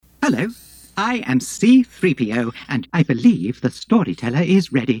Hello, I am C-3PO, and I believe the storyteller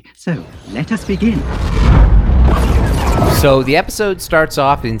is ready. So, let us begin. So the episode starts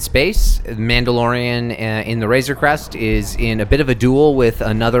off in space. The Mandalorian in the Razor Crest is in a bit of a duel with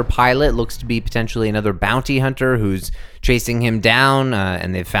another pilot. Looks to be potentially another bounty hunter who's chasing him down,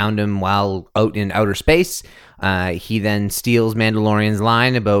 and they've found him while out in outer space. He then steals Mandalorian's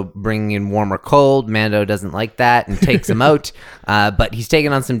line about bringing in warm or cold. Mando doesn't like that and takes him out, but he's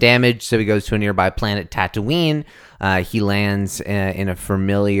taken on some damage, so he goes to a nearby planet, Tatooine. He lands in a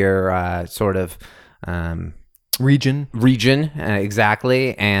familiar sort of... region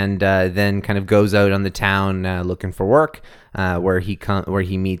exactly, and then kind of goes out on the town looking for work, where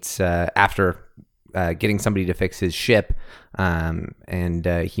he meets after getting somebody to fix his ship, and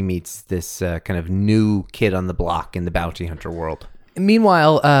he meets this kind of new kid on the block in the bounty hunter world.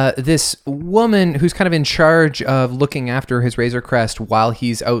 Meanwhile, this woman who's kind of in charge of looking after his Razor Crest while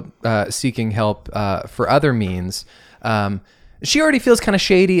he's out seeking help for other means, she already feels kind of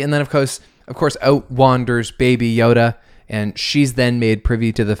shady, and then of course out wanders Baby Yoda, and she's then made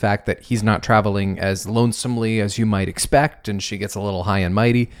privy to the fact that he's not traveling as lonesomely as you might expect, and she gets a little high and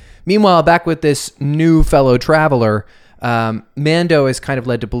mighty. Meanwhile, back with this new fellow traveler, Mando is kind of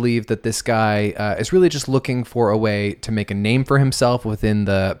led to believe that this guy is really just looking for a way to make a name for himself within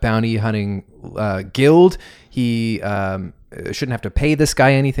the bounty hunting guild. He shouldn't have to pay this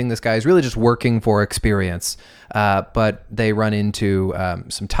guy anything. This guy is really just working for experience. But they run into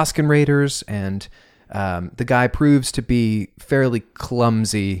some Tusken Raiders, and the guy proves to be fairly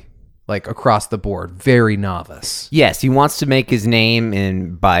clumsy, like across the board, very novice. Yes, he wants to make his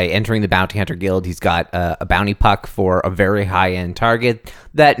name by entering the Bounty Hunter Guild. He's got a bounty puck for a very high-end target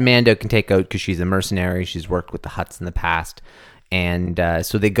that Mando can take out because she's a mercenary. She's worked with the Hutts in the past. And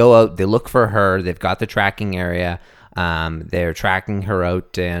so they go out, they look for her. They've got the tracking area. They're tracking her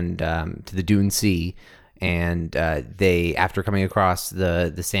out and to the Dune Sea. And they, after coming across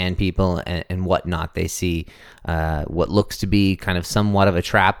the Sand People and whatnot, they see what looks to be kind of somewhat of a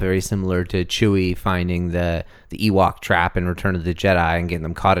trap, very similar to Chewie finding the Ewok trap in Return of the Jedi and getting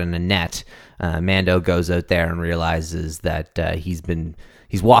them caught in a net. Mando goes out there and realizes that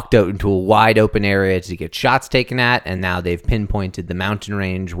he's walked out into a wide open area to get shots taken at, and now they've pinpointed the mountain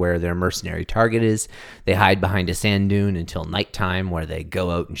range where their mercenary target is. They hide behind a sand dune until nighttime, where they go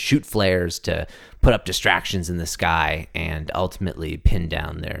out and shoot flares to put up distractions in the sky and ultimately pin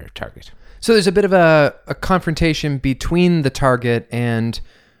down their target. So there's a bit of a confrontation between the target and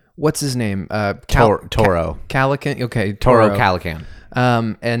what's his name? Toro. Calican. Okay, Toro Calican.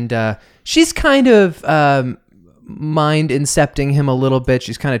 And she's kind of mind incepting him a little bit.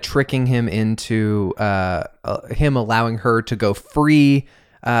 She's kind of tricking him into him allowing her to go free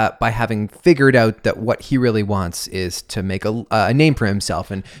by having figured out that what he really wants is to make a name for himself.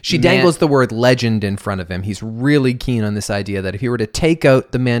 And she dangles the word legend in front of him. He's really keen on this idea that if he were to take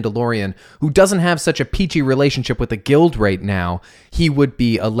out the Mandalorian, who doesn't have such a peachy relationship with the guild right now, he would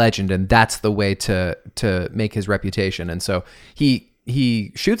be a legend, and that's the way to make his reputation. And so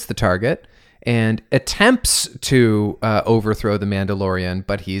he shoots the target and attempts to overthrow the Mandalorian,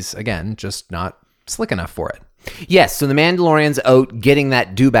 but he's, again, just not slick enough for it. Yes, so the Mandalorian's out getting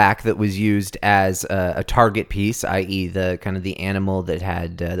that dewback that was used as a target piece, i.e. the kind of the animal that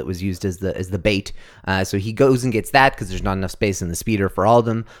had that was used as the bait. So he goes and gets that because there's not enough space in the speeder for all of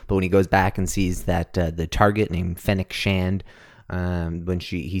them. But when he goes back and sees that the target named Fennec Shand, when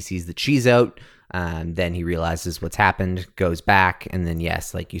he sees that she's out, then he realizes what's happened, goes back, and then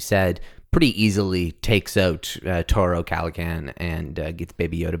yes, like you said, pretty easily takes out Toro Calican and gets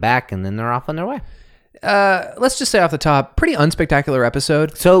Baby Yoda back, and then they're off on their way. Let's just say off the top, pretty unspectacular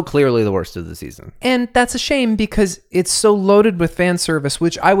episode. So clearly the worst of the season. And that's a shame because it's so loaded with fan service,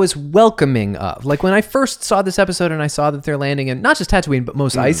 which I was welcoming of. Like when I first saw this episode and I saw that they're landing in not just Tatooine, but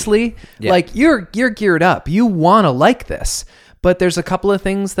Mos Eisley, like you're geared up. You want to like this. But there's a couple of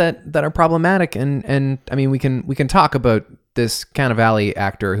things that are problematic. And I mean, we can talk about this Count of Valley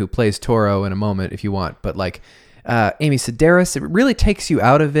actor who plays Toro in a moment if you want. But like Amy Sedaris, it really takes you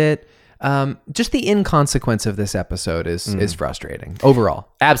out of it. Just the inconsequence of this episode is frustrating overall.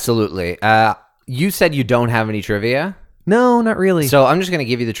 Absolutely. You said you don't have any trivia. No, not really. So I'm just going to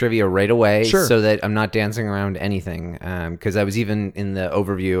give you the trivia right away, sure, so that I'm not dancing around anything. Because I was even in the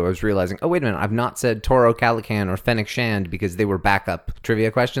overview, I was realizing, oh, wait a minute, I've not said Toro Calican or Fennec Shand because they were backup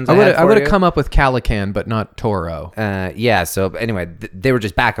trivia questions. I would have come up with Calican, but not Toro. Yeah. So anyway, they were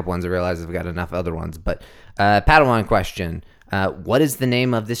just backup ones. I realized I've got enough other ones. But Padawan question: what is the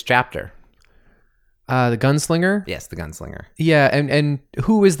name of this chapter? The gunslinger? Yes, the gunslinger. Yeah, and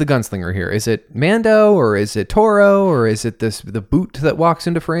who is the gunslinger here? Is it Mando, or is it Toro, or is it the boot that walks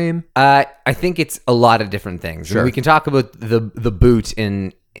into frame? I think it's a lot of different things. Sure. And we can talk about the boot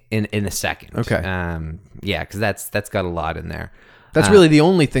in a second. Okay. Yeah, because that's got a lot in there. That's really the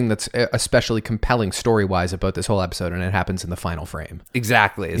only thing that's especially compelling story-wise about this whole episode, and it happens in the final frame.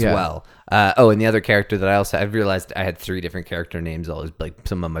 Exactly, as Yeah. well. And the other character that I've realized I had 3 different character names, always like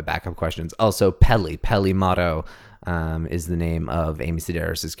some of my backup questions. Also, Peli Motto is the name of Amy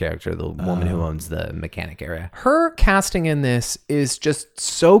Sedaris' character, the woman who owns the mechanic area. Her casting in this is just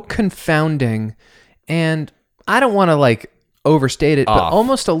so confounding, and I don't want to overstate it, but Off.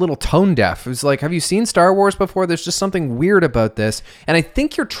 almost a little tone deaf. It was like, have you seen Star Wars before? There's just something weird about this. And I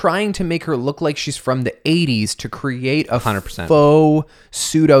think you're trying to make her look like she's from the 80s to create a 100%. faux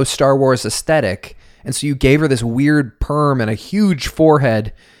pseudo Star Wars aesthetic. And so you gave her this weird perm and a huge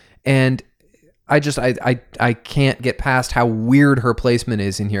forehead. And I can't get past how weird her placement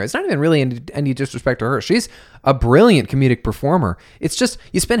is in here. It's not even really any disrespect to her. She's a brilliant comedic performer. It's just,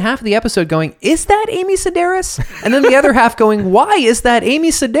 you spend half of the episode going, is that Amy Sedaris? And then the other half going, why is that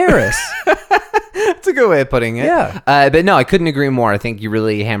Amy Sedaris? That's a good way of putting it. Yeah. But no, I couldn't agree more. I think you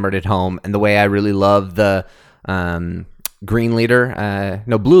really hammered it home. And the way I really love the blue leader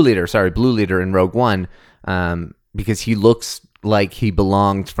in Rogue One, because he looks like he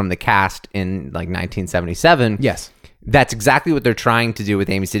belonged from the cast in 1977. Yes. That's exactly what they're trying to do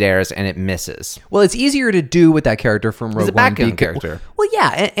with Amy Sedaris, and it misses. Well, it's easier to do with that character from Rogue He's a One. background character. Well,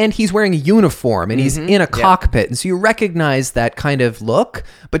 yeah, and he's wearing a uniform, and he's in a cockpit, and so you recognize that kind of look.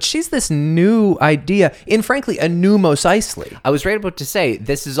 But she's this new idea in, frankly, a new Mos Eisley. I was right about to say,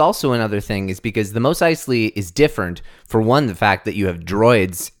 this is also another thing, is because the Mos Eisley is different. For one, the fact that you have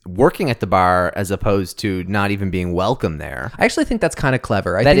droids working at the bar as opposed to not even being welcome there. I actually think that's kind of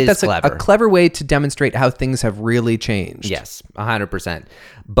clever. I That think is that's clever. a clever way to demonstrate how things have really changed. Yes, 100%.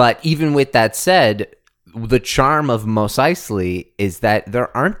 But even with that said, the charm of Mos Eisley is that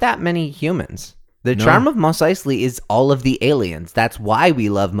there aren't that many humans. The charm of Mos Eisley is all of the aliens. That's why we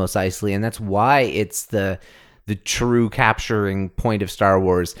love Mos Eisley, and that's why it's the true capturing point of Star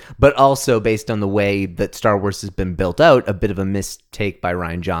Wars, but also based on the way that Star Wars has been built out, a bit of a mistake by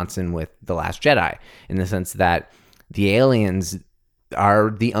Rian Johnson with The Last Jedi, in the sense that the aliens are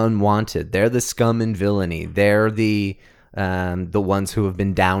the unwanted. They're the scum and villainy. They're the ones who have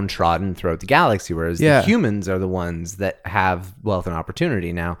been downtrodden throughout the galaxy, whereas the humans are the ones that have wealth and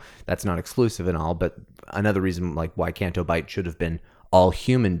opportunity. Now, that's not exclusive and all, but another reason why Canto Bight should have been all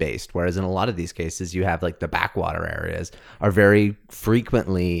human based, whereas in a lot of these cases you have the backwater areas are very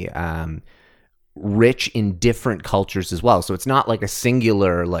frequently rich in different cultures as well. So it's not like a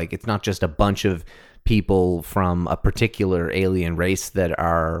singular, it's not just a bunch of people from a particular alien race that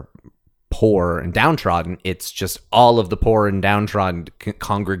are poor and downtrodden. It's just all of the poor and downtrodden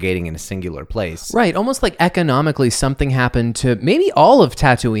congregating in a singular place. Right, almost like economically something happened to maybe all of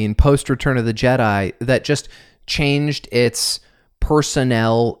Tatooine post Return of the Jedi that just changed its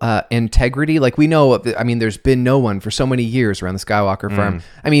personnel integrity. We know, there's been no one for so many years around the Skywalker farm.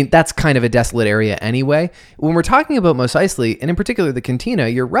 That's kind of a desolate area anyway. When we're talking about Mos Eisley, and in particular the Cantina,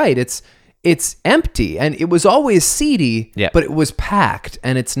 you're right, it's empty, and it was always seedy, but it was packed,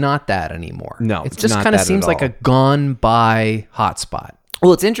 and it's not that anymore. No, it just not kind of that seems at like all. a gone by hotspot.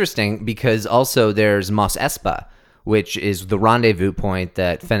 Well, it's interesting because also there's Mos Espa, which is the rendezvous point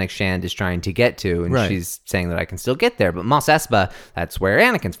that Fennec Shand is trying to get to, and she's saying that I can still get there. But Mos Espa, that's where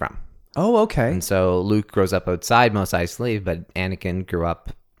Anakin's from. Oh, okay. And so Luke grows up outside Mos Eisley, but Anakin grew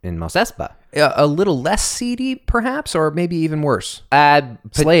up in Mos Espa. A little less seedy, perhaps, or maybe even worse.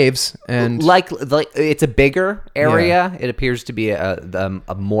 Slaves and it's a bigger area. It appears to be a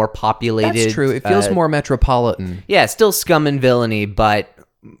more populated. That's true. It feels more metropolitan. Yeah, still scum and villainy, but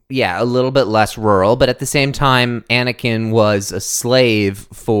a little bit less rural. But at the same time, Anakin was a slave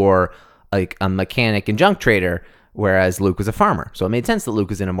for a mechanic and junk trader, whereas Luke was a farmer. So it made sense that Luke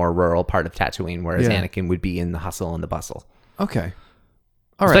was in a more rural part of Tatooine, whereas Anakin would be in the hustle and the bustle. Okay.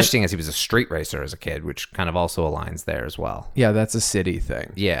 All right. Especially as he was a street racer as a kid, which kind of also aligns there as well. Yeah, that's a city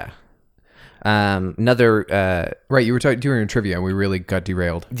thing. Yeah. Another... right, you were doing trivia, and we really got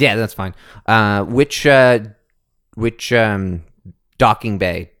derailed. Yeah, that's fine. Which docking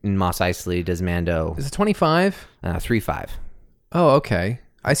bay in Mos Eisley does Mando... Is it 25? 3-5. Oh, okay.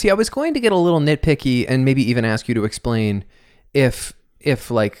 I see. I was going to get a little nitpicky and maybe even ask you to explain if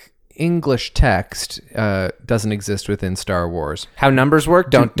English text doesn't exist within Star Wars. How numbers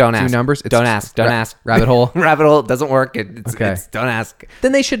work? Don't ask. Do numbers? Don't ask. Don't ask. Rabbit hole. Rabbit hole doesn't work. It's don't ask.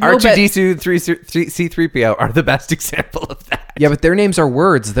 Then they should know R2D2 C3PO are the best example of that. Yeah, but their names are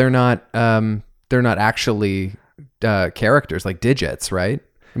words. They're not they're not actually characters, like digits, right?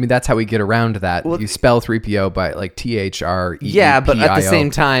 I mean, that's how we get around that. You spell 3PO by like THREEPIO. Yeah, but at the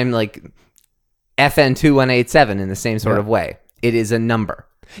same time, like FN2187 in the same sort of way. It is a number.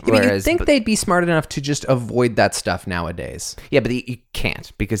 Yeah, but you'd think they'd be smart enough to just avoid that stuff nowadays. Yeah, but you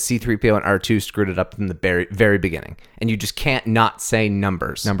can't, because C-3PO and R2 screwed it up from the very, very beginning. And you just can't not say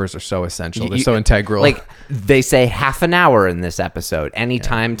numbers. Numbers are so essential. They're so integral. Like, they say half an hour in this episode.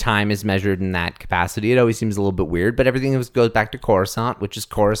 Anytime time is measured in that capacity, it always seems a little bit weird. But everything goes back to Coruscant, which is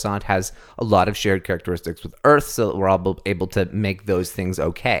Coruscant has a lot of shared characteristics with Earth, so that we're all able to make those things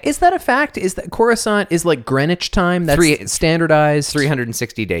okay. Is that a fact? Is that Coruscant is like Greenwich time? That's standardized?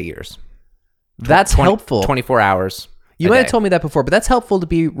 360-day years. That's helpful. 24 hours. You might have told me that before, but that's helpful to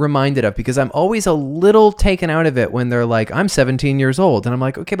be reminded of, because I'm always a little taken out of it when they're like, I'm 17 years old. And I'm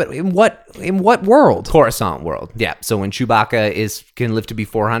like, okay, but in what world? Coruscant world. Yeah. So when Chewbacca can live to be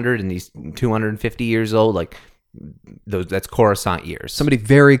 400 and he's 250 years old, like that's Coruscant years. Somebody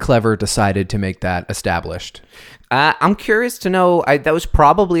very clever decided to make that established. I'm curious to know, that was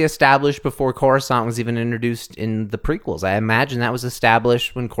probably established before Coruscant was even introduced in the prequels. I imagine that was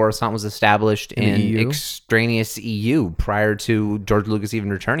established when Coruscant was established in extraneous EU prior to George Lucas even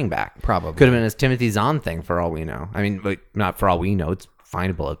returning back. Probably. Could have been a Timothy Zahn thing for all we know. I mean, not for all we know. It's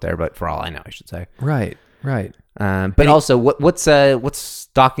findable out there, but for all I know, I should say. Right. But also, what's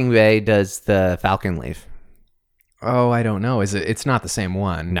docking bay does the Falcon leave? Oh, I don't know. It's not the same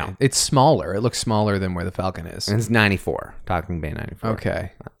one. No. It's smaller. It looks smaller than where the Falcon is. And it's 94. Docking Bay 94.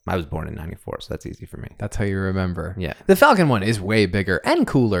 Okay. I was born in 94, so that's easy for me. That's how you remember. Yeah. The Falcon one is way bigger and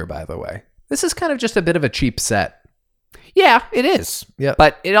cooler, by the way. This is kind of just a bit of a cheap set. Yeah, it is. Yep.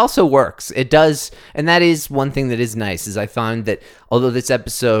 But it also works. It does. And that is one thing that is nice, is I found that although this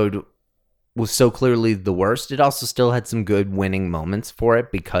episode was so clearly the worst, it also still had some good winning moments for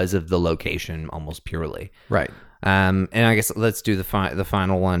it because of the location almost purely. Right. And I guess let's do the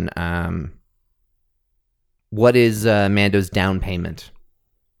final one. What is Mando's down payment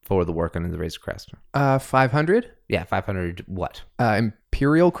for the work on the Razor Crest? 500? Yeah, 500 what?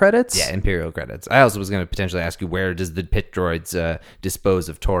 Imperial credits? Yeah, Imperial credits. I also was going to potentially ask you, where does the pit droids dispose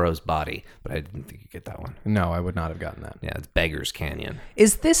of Toro's body? But I didn't think you'd get that one. No, I would not have gotten that. Yeah, it's Beggar's Canyon.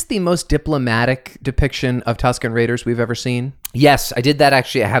 Is this the most diplomatic depiction of Tusken Raiders we've ever seen? Yes, I did that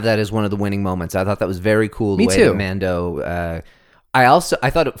actually. I have that as one of the winning moments. I thought that was very cool. Me way too. That Mando. I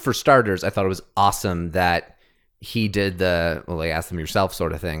thought, for starters, I thought it was awesome that he did ask them yourself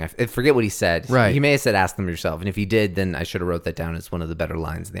sort of thing. I forget what he said. Right. He may have said ask them yourself. And if he did, then I should have wrote that down as one of the better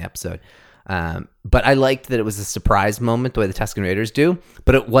lines in the episode. But I liked that it was a surprise moment, the way the Tusken Raiders do,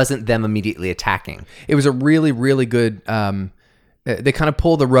 but it wasn't them immediately attacking. It was a really, really good... they kind of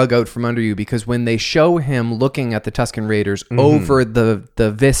pull the rug out from under you, because when they show him looking at the Tusken Raiders over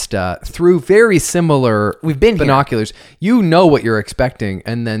the vista through very similar binoculars, you know what you're expecting,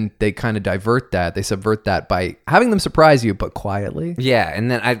 and then they kind of subvert that by having them surprise you, but quietly. Yeah, and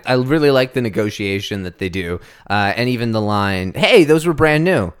then I really like the negotiation that they do, and even the line, "Hey, those were brand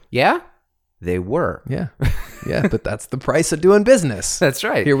new." Yeah, they were. Yeah, but that's the price of doing business. That's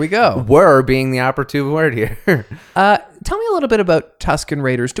right. Here we go. Were being the operative word here. Tell me a little bit about Tusken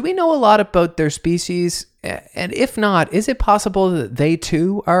Raiders. Do we know a lot about their species? And if not, is it possible that they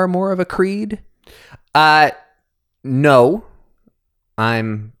too are more of a creed? No.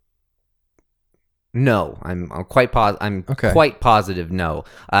 I'm quite quite positive. No.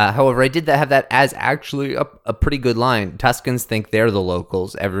 However, I did have that as actually a pretty good line. Tuskens think they're the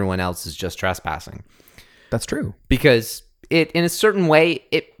locals. Everyone else is just trespassing. That's true. Because in a certain way,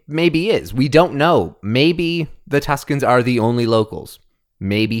 it maybe is. We don't know. Maybe the Tuskens are the only locals.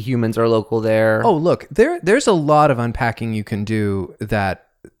 Maybe humans are local there. Oh, look, there's a lot of unpacking you can do that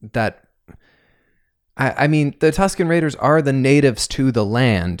I mean, the Tusken Raiders are the natives to the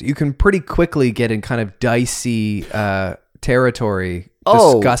land. You can pretty quickly get in kind of dicey territory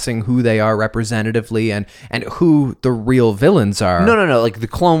discussing who they are representatively and who the real villains are. No. Like the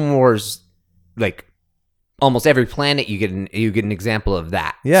Clone Wars, like almost every planet you get an example of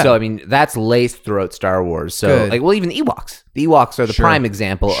that. Yeah. So I mean that's laced throughout Star Wars. So Good. like, well, even the Ewoks. The Ewoks are the prime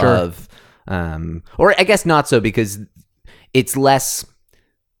example of, or I guess not so, because it's less.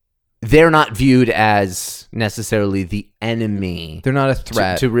 They're not viewed as necessarily the enemy. They're not a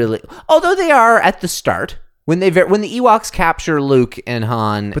threat to really. Although they are at the start when the Ewoks capture Luke and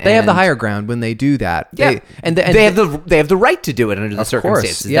Han. But they have the higher ground when they do that. Yeah, they have the right to do it under the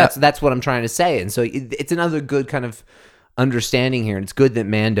circumstances. Yeah. That's what I'm trying to say. And so it's another good kind of understanding here, and it's good that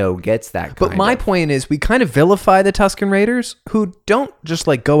Mando gets that. But my point is, we kind of vilify the Tusken Raiders, who don't just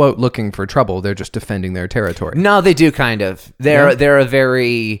like go out looking for trouble. They're just defending their territory. No, they do kind of. They're a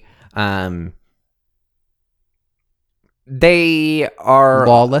very They are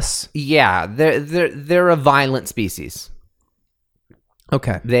lawless. Yeah, they're a violent species.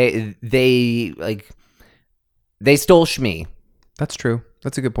 Okay, They stole Shmi. that's true.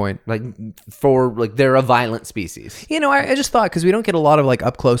 That's a good point. They're a violent species. You know, I just thought, because we don't get a lot of like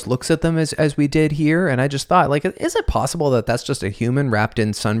up close looks at them as we did here, and I just thought, like, is it possible that that's just a human wrapped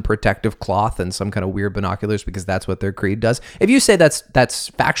in sun protective cloth and some kind of weird binoculars because that's what their creed does? If you say that's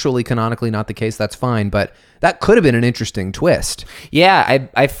factually canonically not the case, that's fine, but that could have been an interesting twist. Yeah,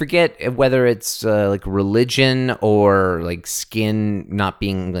 I forget whether it's like religion or like skin not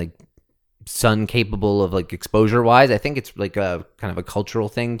being like sun capable of like exposure wise. I think it's like a kind of a cultural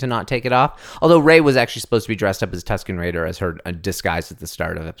thing to not take it off. Although Rey was actually supposed to be dressed up as Tusken Raider as her disguise at the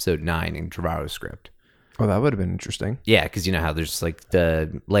start of episode 9 in Trevorrow's script. Oh, that would have been interesting. Yeah, because you know how there's like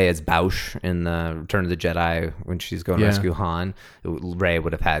the Leia's Bausch in the Return of the Jedi when she's going to rescue Han. Rey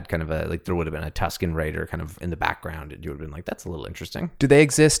would have had kind of a like there would have been a Tusken Raider kind of in the background, and you would have been like, that's a little interesting. Do they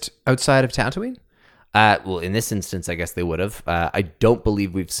exist outside of Tatooine? Well, in this instance, I guess they would have. I don't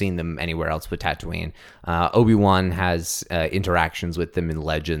believe we've seen them anywhere else with Tatooine. Obi-Wan has interactions with them in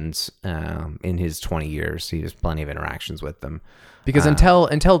Legends in his 20 years. He has plenty of interactions with them. Because until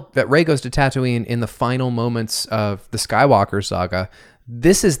that Rey goes to Tatooine in the final moments of the Skywalker saga,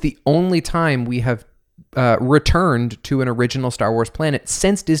 this is the only time we have returned to an original Star Wars planet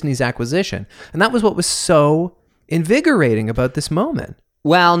since Disney's acquisition. And that was what was so invigorating about this moment.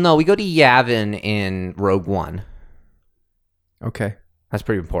 Well, no, we go to Yavin in Rogue One. Okay. That's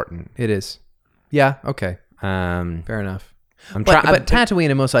pretty important. It is. Yeah, okay. Fair enough. But Tatooine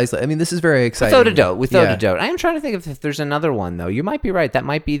and Mos Eisley, I mean, this is very exciting. Without a doubt. I am trying to think if there's another one, though. You might be right. That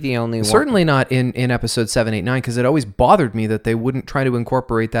might be the only one. Certainly not in episode 7, 8, 9, because it always bothered me that they wouldn't try to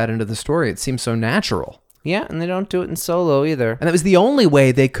incorporate that into the story. It seems so natural. Yeah, and they don't do it in Solo either. And that was the only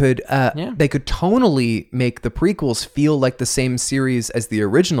way they could tonally make the prequels feel like the same series as the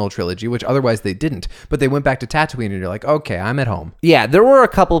original trilogy, which otherwise they didn't. But they went back to Tatooine and you're like, okay, I'm at home. Yeah, there were a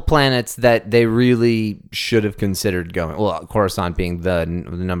couple planets that they really should have considered going. Well, Coruscant being the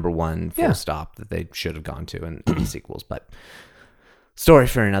number one full stop that they should have gone to in the sequels. But story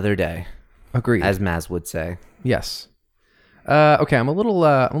for another day. Agreed. As Maz would say. Yes. Okay, I'm a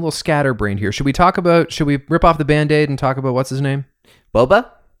little scatterbrained here. Should we rip off the Band-Aid and talk about what's his name? Boba?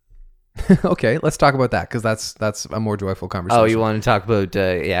 Okay, let's talk about that because that's a more joyful conversation. Oh, you want to talk about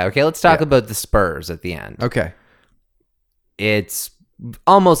okay, let's talk about the Spurs at the end. Okay. It's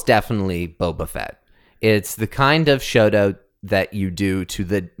almost definitely Boba Fett. It's the kind of shoutout that you do to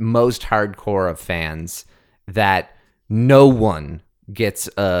the most hardcore of fans that no one gets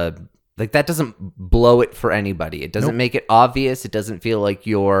like that doesn't blow it for anybody. It doesn't make it obvious. It doesn't feel like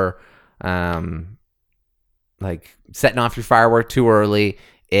you're like setting off your firework too early.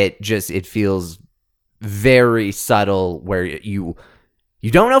 It feels very subtle where you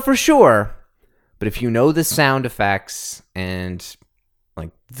don't know for sure, but if you know the sound effects and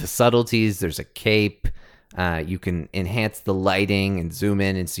like the subtleties, there's a cape, you can enhance the lighting and zoom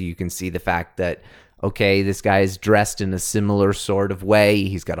in and so you can see the fact that okay, this guy is dressed in a similar sort of way.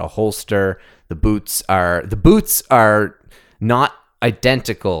 He's got a holster. The boots are not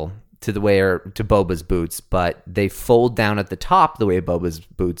identical to Boba's boots, but they fold down at the top the way Boba's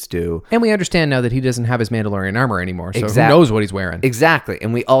boots do. And we understand now that he doesn't have his Mandalorian armor anymore, so who knows what he's wearing. Exactly.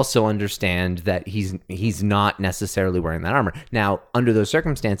 And we also understand that he's not necessarily wearing that armor. Now, under those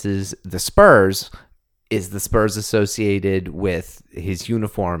circumstances, the Spurs associated with his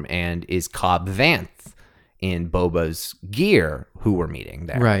uniform and is Cobb Vanth in Boba's gear who we're meeting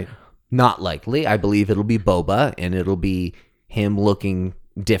there. Right. Not likely. I believe it'll be Boba and it'll be him looking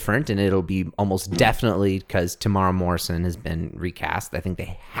different and it'll be almost definitely because Tamara Morrison has been recast. I think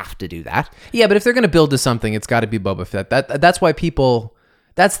they have to do that. Yeah, but if they're going to build to something, it's got to be Boba Fett. That's why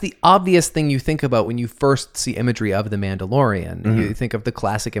that's the obvious thing you think about when you first see imagery of The Mandalorian. Mm-hmm. You think of the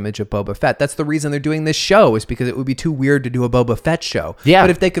classic image of Boba Fett. That's the reason they're doing this show, is because it would be too weird to do a Boba Fett show. Yeah. But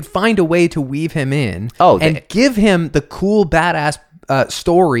if they could find a way to weave him in and give him the cool, badass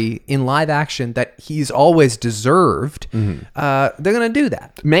story in live action that he's always deserved, they're going to do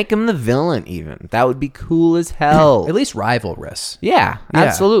that. Make him the villain even. That would be cool as hell. At least rivalrous. Yeah,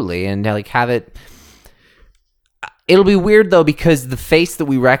 absolutely. And like have it... It'll be weird, though, because the face that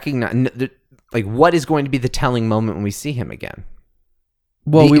we recognize... Like, what is going to be the telling moment when we see him again?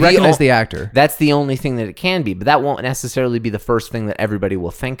 Well, we recognize the actor. That's the only thing that it can be, but that won't necessarily be the first thing that everybody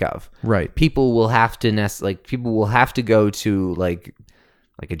will think of. Right. People will have to go to like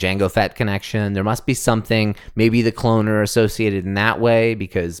a Jango Fett connection. There must be something, maybe the cloner associated in that way,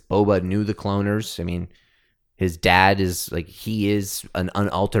 because Boba knew the cloners. I mean, his dad is an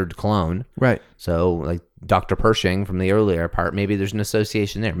unaltered clone. Right. So like Dr. Pershing from the earlier part. Maybe there's an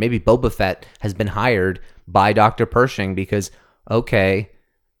association there. Maybe Boba Fett has been hired by Dr. Pershing because, okay,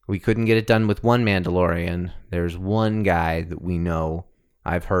 we couldn't get it done with one Mandalorian. There's one guy that we know.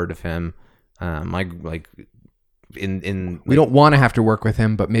 I've heard of him. We don't want to have to work with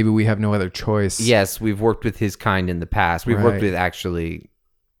him, but maybe we have no other choice. Yes, we've worked with his kind in the past. We've worked with actually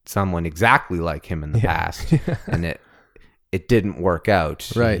someone exactly like him in the past, and it didn't work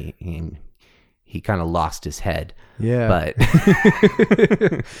out. Right. He kind of lost his head. Yeah.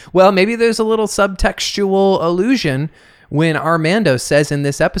 But well, maybe there's a little subtextual allusion when Armando says in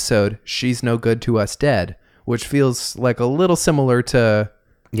this episode, "She's no good to us dead," which feels like a little similar to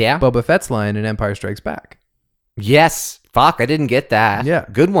Boba Fett's line in Empire Strikes Back. Yes. Fuck, I didn't get that. Yeah.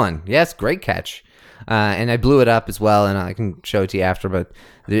 Good one. Yes, great catch. And I blew it up as well, and I can show it to you after, but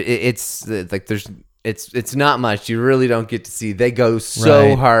it's like it's not much. You really don't get to see. They go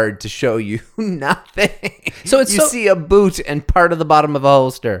so hard to show you nothing. So you see a boot and part of the bottom of a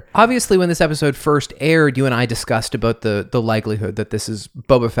holster. Obviously, when this episode first aired, you and I discussed about the likelihood that this is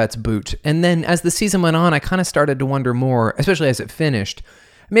Boba Fett's boot. And then as the season went on, I kind of started to wonder more, especially as it finished.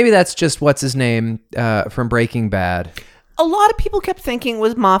 Maybe that's just what's his name from Breaking Bad. A lot of people kept thinking it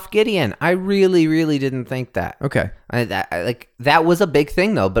was Moff Gideon. I really, really didn't think that. Okay, that was a big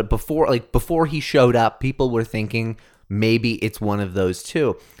thing though. But before he showed up, people were thinking maybe it's one of those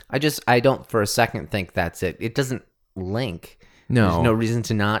two. I don't for a second think that's it. It doesn't link. No, there's no reason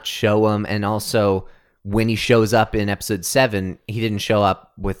to not show him. And also, when he shows up in episode 7, he didn't show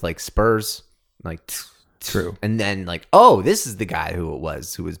up with like spurs, like. True. And then oh, this is the guy who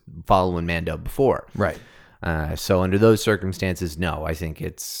was following Mando before. Right. So under those circumstances, no, I think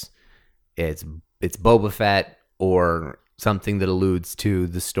it's Boba Fett or something that alludes to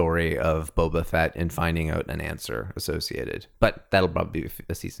the story of Boba Fett and finding out an answer associated. But that'll probably be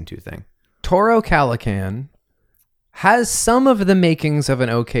a season 2 thing. Toro Calican has some of the makings of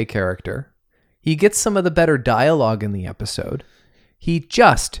an okay character. He gets some of the better dialogue in the episode. He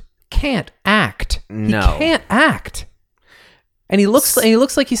just can't act. No. He can't act. And he looks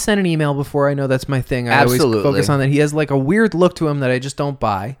like he sent an email before. I know that's my thing. I always focus on that. He has like a weird look to him that I just don't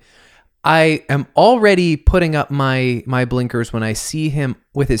buy. I am already putting up my blinkers when I see him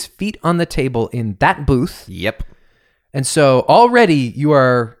with his feet on the table in that booth. Yep. And so already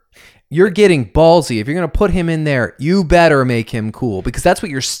you're getting ballsy. If you're going to put him in there, you better make him cool, because that's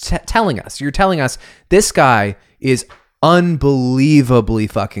what you're telling us. You're telling us this guy is unbelievably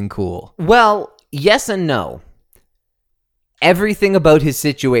fucking cool. Well, yes and no. Everything about his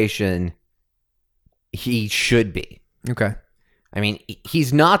situation, he should be. Okay. I mean,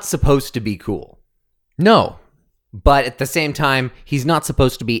 he's not supposed to be cool. No. But at the same time, he's not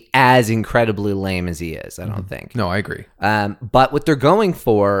supposed to be as incredibly lame as he is, I don't think. No, I agree. But what they're going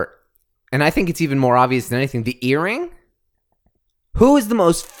for, and I think it's even more obvious than anything, the earring? Who is the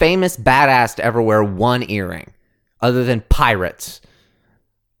most famous badass to ever wear one earring? Other than pirates.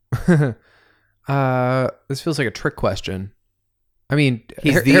 This feels like a trick question. I mean,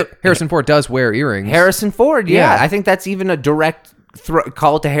 Harrison Ford does wear earrings. Harrison Ford, yeah. I think that's even a direct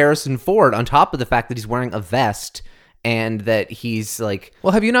call to Harrison Ford, on top of the fact that he's wearing a vest and that he's like...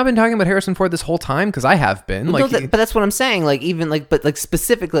 Well, have you not been talking about Harrison Ford this whole time? Because I have been. Well, but that's what I'm saying. But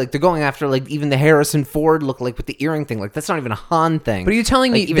specifically, they're going after even the Harrison Ford look, with the earring thing. That's not even a Han thing. But are you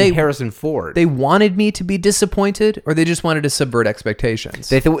telling me even Harrison Ford? They wanted me to be disappointed, or they just wanted to subvert expectations?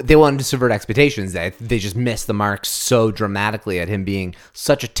 They wanted to subvert expectations. They just missed the mark so dramatically at him being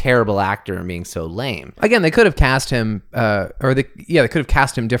such a terrible actor and being so lame. Again, they could have cast him, they could have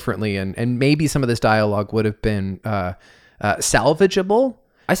cast him differently, and maybe some of this dialogue would have been salvageable.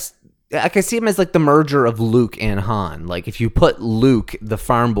 I see him as the merger of Luke and Han. If you put Luke, the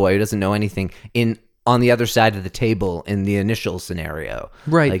farm boy who doesn't know anything, on the other side of the table in the initial scenario.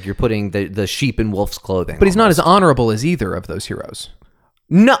 Right. You're putting the sheep in wolf's clothing. But he's not as honorable as either of those heroes.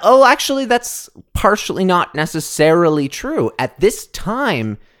 No, actually, that's partially not necessarily true. At this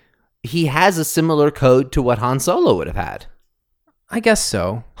time, he has a similar code to what Han Solo would have had. I guess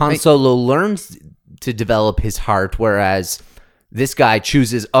so. Han Solo learns to develop his heart, whereas this guy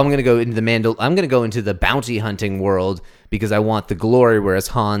chooses, I'm going to go into the bounty hunting world because I want the glory, whereas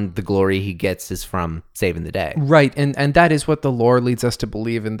Han, the glory he gets is from saving the day. Right, and that is what the lore leads us to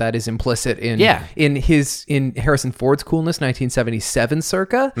believe, and that is implicit in Harrison Ford's coolness, 1977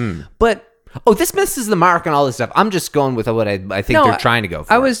 circa. But this misses the mark on all this stuff. I'm just going with what I think they're trying to go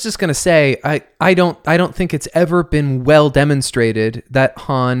for. I was just going to say, I don't think it's ever been well demonstrated that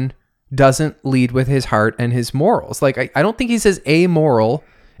Han doesn't lead with his heart and his morals. I don't think he's as amoral.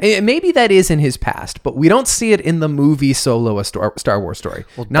 Maybe that is in his past, but we don't see it in the movie Solo, a Star Wars story.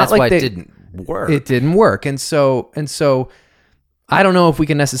 Well, that's why it didn't work. It didn't work. And so I don't know if we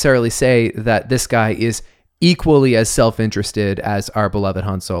can necessarily say that this guy is equally as self-interested as our beloved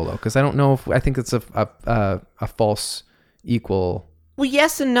Han Solo, because I don't know if I think it's a false equal. Well,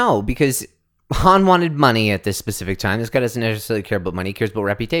 yes and no, because Han wanted money at this specific time. This guy doesn't necessarily care about money. He cares about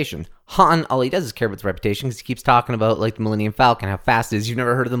reputation. Han, all he does is care about the reputation because he keeps talking about like the Millennium Falcon, how fast it is. You've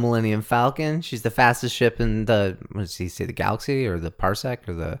never heard of the Millennium Falcon? She's the fastest ship in the, what does he say, the galaxy or the parsec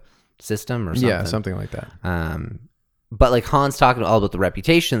or the system or something? Yeah, something like that. But like Han's talking all about the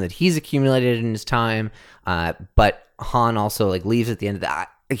reputation that he's accumulated in his time. But Han also like leaves at the end of that.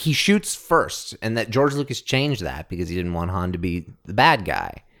 He shoots first, and that George Lucas changed that because he didn't want Han to be the bad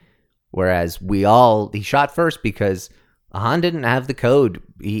guy. Whereas he shot first because Han didn't have the code.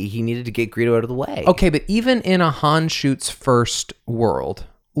 He needed to get Greedo out of the way. Okay, but even in a Han shoots first world,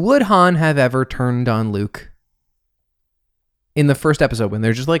 would Han have ever turned on Luke? In the first episode, when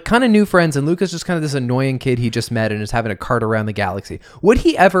they're just like kind of new friends and Luke is just kind of this annoying kid he just met and is having a cart around the galaxy. Would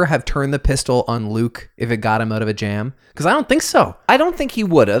he ever have turned the pistol on Luke if it got him out of a jam? Because I don't think so. I don't think he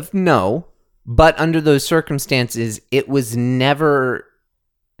would have, no. But under those circumstances, it was never...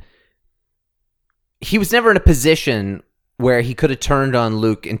 He was never in a position where he could have turned on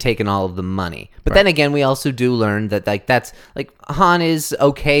Luke and taken all of the money. But then again, we also do learn that like that's like Han is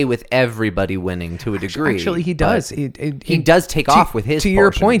okay with everybody winning to a degree. Actually, he does. He does take off with his To portion.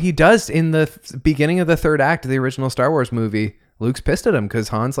 your point, he does in the beginning of the third act of the original Star Wars movie. Luke's pissed at him because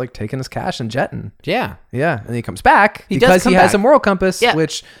Han's like taking his cash and jetting. Yeah. Yeah. And he comes back He because does come he has back. a moral compass, Yeah.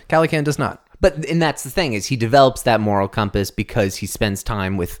 which Calican does not. And that's the thing is he develops that moral compass because he spends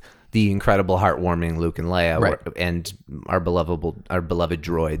time with the incredible, heartwarming Luke and Leia, Right. and our beloved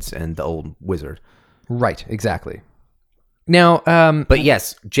droids and the old wizard. Right. Exactly. Now, But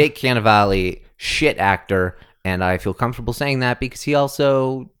yes, Jake Cannavale, shit actor, and I feel comfortable saying that because he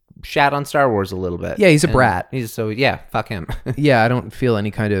also shat on Star Wars a little bit. Yeah, he's a And brat. Fuck him. yeah, I don't feel any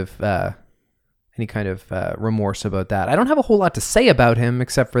kind of remorse about that. I don't have a whole lot to say about him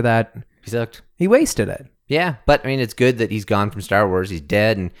except for that He sucked. he wasted it. Yeah, but I mean, it's good that he's gone from Star Wars. He's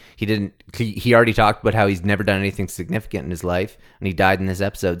dead, and he already talked about how he's never done anything significant in his life, and he died in this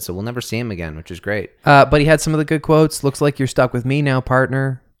episode, so we'll never see him again, which is great. But he had some of the good quotes. Looks like you're stuck with me now,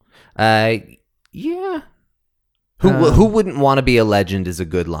 partner. Yeah. Who wouldn't want to be a legend is a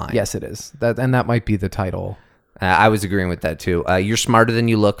good line. Yes, it is. That might be the title. I was agreeing with that too. You're smarter than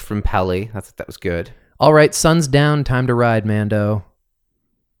you look from Peli. That was good. All right, sun's down. Time to ride, Mando.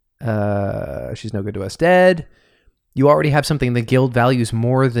 She's no good to us. Dead. You already have something the guild values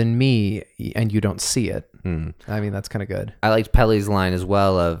more than me, and you don't see it. I mean, that's kind of good. I liked Peli's line as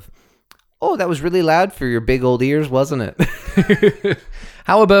well of, "Oh, that was really loud for your big old ears, wasn't it?"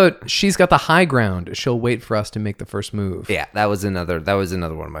 How about she's got the high ground? She'll wait for us to make the first move. Yeah, that was another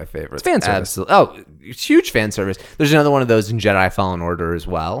one of my favorites. It's fan service. Absolutely. Oh, it's huge fan service. There's another one of those in Jedi Fallen Order as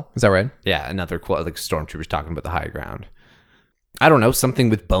well. Is that right? Yeah, another quote like stormtroopers talking about the high ground. I don't know, something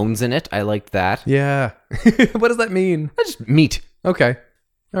with bones in it. I liked that. Yeah. What does that mean? Just meat. Okay.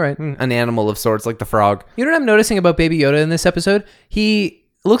 All right. An animal of sorts, like the frog. You know what I'm noticing about Baby Yoda in this episode? He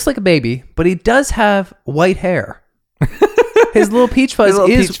looks like a baby, but he does have white hair. His little peach fuzz,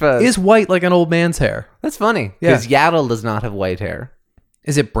 is white like an old man's hair. That's funny, because Yaddle does not have white hair.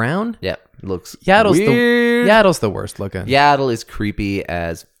 Is it brown? Yep, looks Yaddle's weird. Yaddle's the worst looking. Yaddle is creepy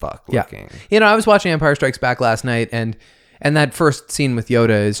as fuck looking. Yeah. You know, I was watching Empire Strikes Back last night, and that first scene with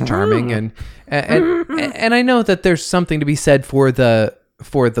Yoda is charming, and I know that there's something to be said for the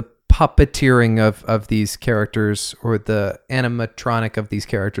puppeteering of these characters, or the animatronic of these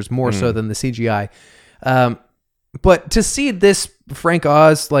characters, more so than the CGI. But to see this Frank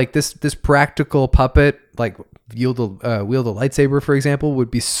Oz, like this practical puppet, like wield a lightsaber, for example, would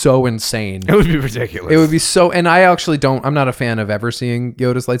be so insane. It would be ridiculous. It would be so, and I actually I'm not a fan of ever seeing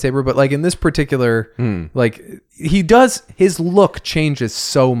Yoda's lightsaber, but like in this particular, like his look changes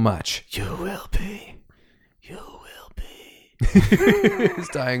so much. You will be. His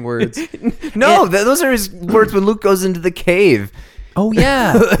dying words. No, those are his words when Luke goes into the cave. Oh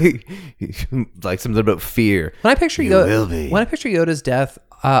yeah. Like something about fear. When I picture will be. When I picture Yoda's death,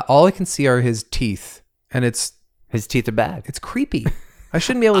 all I can see are his teeth, and His teeth are bad. it's creepy. I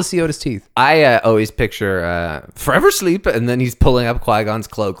shouldn't be able to see Yoda's teeth. I always picture forever sleep, and then he's pulling up Qui-Gon's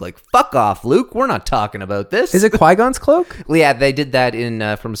cloak like, fuck off, Luke, we're not talking about this. Is it Qui-Gon's cloak? Well, yeah, they did that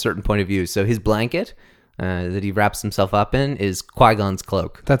in from a certain point of view. So his blanket that he wraps himself up in is Qui-Gon's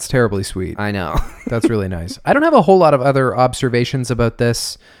cloak. That's terribly sweet. I know. That's really nice. I don't have a whole lot of other observations about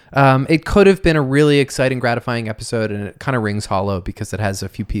this. It could have been a really exciting, gratifying episode, and it kind of rings hollow because it has a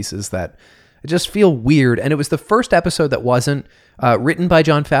few pieces that just feel weird. And it was the first episode that wasn't written by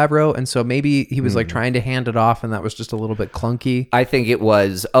Jon Favreau, and so maybe he was like trying to hand it off, and that was just a little bit clunky. I think it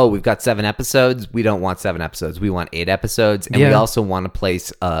was, we've got 7 episodes. We don't want 7 episodes. We want 8 episodes. And we also want to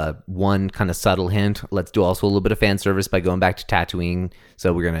place one kind of subtle hint. Let's do also a little bit of fan service by going back to Tatooine.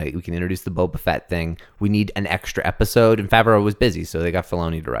 So we can introduce the Boba Fett thing. We need an extra episode. And Favreau was busy, so they got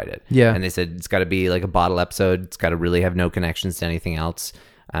Filoni to write it. Yeah. And they said it's got to be like a bottle episode. It's got to really have no connections to anything else.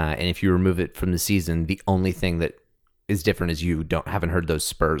 And if you remove it from the season, the only thing that is different is you haven't heard those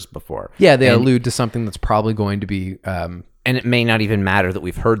spurs before. Yeah, they allude to something that's probably going to be... and it may not even matter that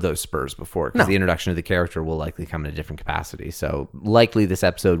we've heard those spurs before, because the introduction of the character will likely come in a different capacity. So likely this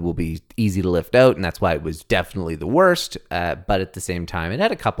episode will be easy to lift out, and that's why it was definitely the worst. But at the same time, it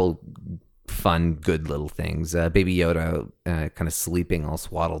had a couple fun, good little things. Baby Yoda kind of sleeping all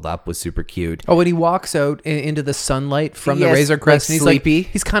swaddled up was super cute. Oh, when he walks out into the sunlight from the Yes, Razor Crest, like and sleepy.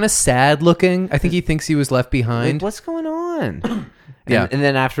 he's kind of sad looking. I think he thinks he was left behind. Like, what's going on? Yeah. And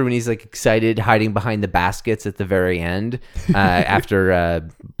then after, when he's like excited, hiding behind the baskets at the very end, after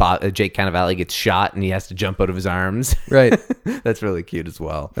Jake Cannavale gets shot and he has to jump out of his arms. Right. That's really cute as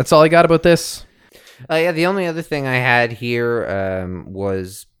well. That's all I got about this. Yeah, the only other thing I had here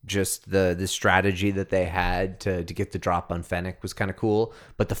was just the strategy that they had to get the drop on Fennec was kind of cool.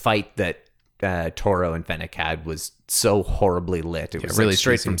 But the fight that Toro and Fennec had was so horribly lit. It was really like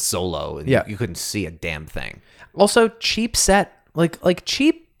straight cheesy. from Solo. And Yeah. you couldn't see a damn thing. Also, cheap set, like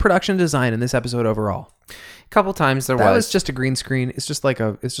cheap production design in this episode overall. A couple times there That was was just a green screen. It's just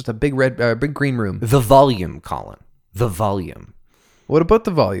a big green room. the volume, Colin. The volume. What about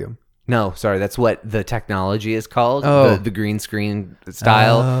the volume? No, sorry, that's what the technology is called. Oh. The green screen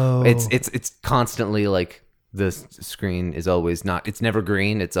style. Oh. It's constantly like the screen is always not. It's never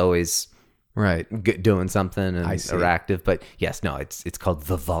green. It's always Right. doing something I and see. or active. But yes, no, it's called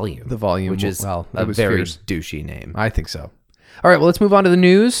the volume. The volume, which is well, a it was very fierce. douchey name. I think so. All right, well, let's move on to the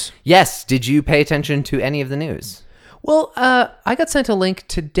news. Yes. Did you pay attention to any of the news? Well, I got sent a link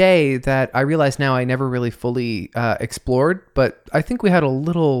today that I realize now I never really fully explored, but I think we had a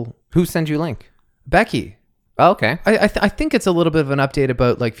little... Who sent you a link? Becky. Oh, okay. I think it's a little bit of an update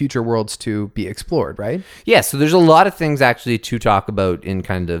about like future worlds to be explored, right? Yeah, so there's a lot of things actually to talk about in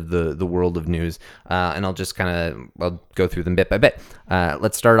kind of the world of news, and I'll just I'll go through them bit by bit.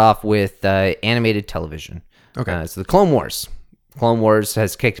 Let's start off with animated television. Okay. So the Clone Wars. Clone Wars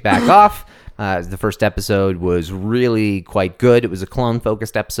has kicked back off. The first episode was really quite good. It was a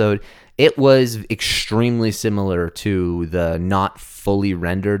clone-focused episode. It was extremely similar to the not fully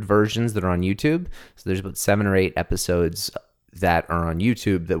rendered versions that are on YouTube. So there's about 7 or 8 episodes that are on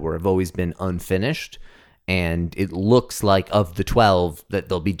YouTube that have always been unfinished. And it looks like of the 12 that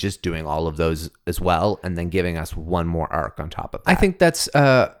they'll be just doing all of those as well, and then giving us one more arc on top of that. I think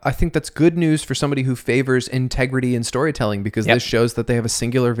that's good news for somebody who favors integrity in storytelling, because Yep. this shows that they have a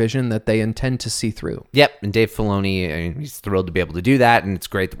singular vision that they intend to see through. Yep, and Dave Filoni, I mean, he's thrilled to be able to do that, and it's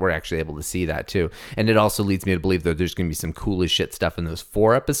great that we're actually able to see that too. And it also leads me to believe that there's going to be some cool as shit stuff in those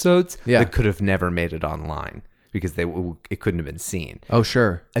 4 episodes that could have never made it online because it couldn't have been seen. Oh,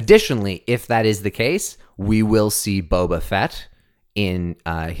 sure. Additionally, if that is the case, we will see Boba Fett in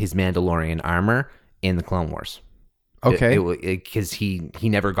his Mandalorian armor in the Clone Wars. Okay. Because he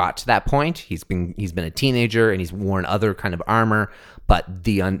never got to that point. He's been a teenager and he's worn other kind of armor, but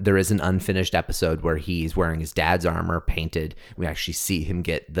there is an unfinished episode where he's wearing his dad's armor painted. We actually see him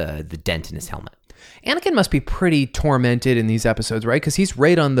get the dent in his helmet. Anakin must be pretty tormented in these episodes, right? Because he's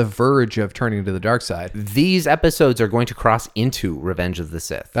right on the verge of turning to the dark side. These episodes are going to cross into Revenge of the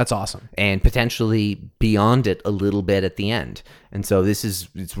Sith. That's awesome. And potentially beyond it a little bit at the end. And so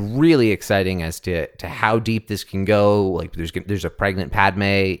it's really exciting as to how deep this can go. Like there's a pregnant Padme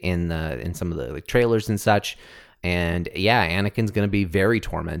in some of the like trailers and such. And yeah, Anakin's going to be very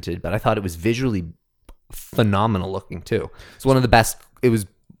tormented, but I thought it was visually phenomenal looking too. It's one of the best. It was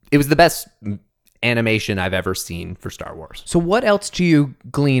the best animation I've ever seen for Star Wars. So what else do you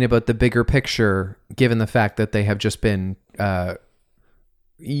glean about the bigger picture, given the fact that they have just been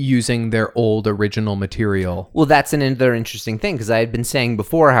using their old original material? Well, that's another interesting thing, because I had been saying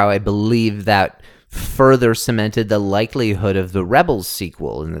before how I believe that further cemented the likelihood of the Rebels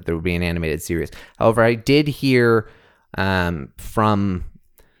sequel and that there would be an animated series. However, I did hear from...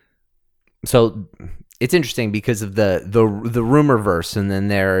 So it's interesting because of the rumor verse, and then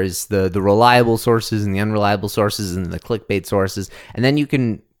there's the reliable sources and the unreliable sources and the clickbait sources, and then you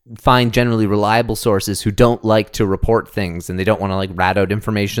can find generally reliable sources who don't like to report things and they don't want to like rat out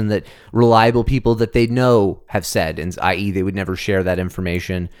information that reliable people that they know have said, and i.e. they would never share that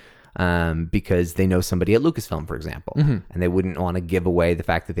information because they know somebody at Lucasfilm, for example, and they wouldn't want to give away the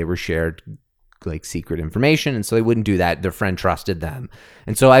fact that they were shared like secret information, and so they wouldn't do that. Their friend trusted them.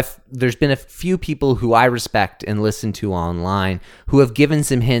 And so there's been a few people who I respect and listen to online who have given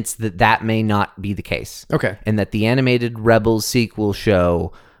some hints that may not be the case. Okay. And that the animated Rebels sequel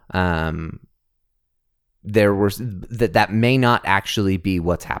show, that may not actually be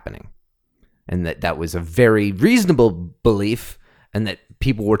what's happening. And that was a very reasonable belief, and that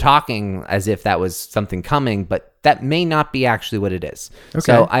people were talking as if that was something coming, but that may not be actually what it is. Okay.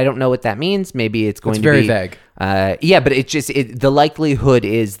 So I don't know what that means. Maybe it's going to be very vague. Yeah, but the likelihood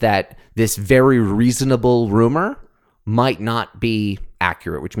is that this very reasonable rumor might not be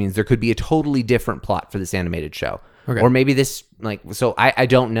accurate, which means there could be a totally different plot for this animated show. Okay. Or maybe this, so I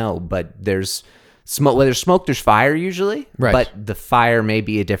don't know, but there's smoke. Where there's smoke, there's fire usually, Right. But the fire may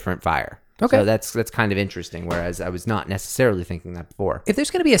be a different fire. Okay. So that's kind of interesting, whereas I was not necessarily thinking that before. If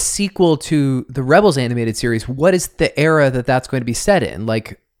there's going to be a sequel to the Rebels animated series, what is the era that's going to be set in?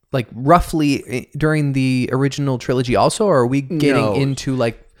 Like roughly during the original trilogy also, or are we getting into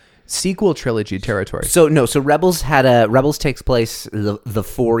like sequel trilogy territory? So Rebels takes place the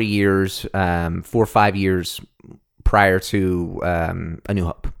 4 years, 4 or 5 years prior to A New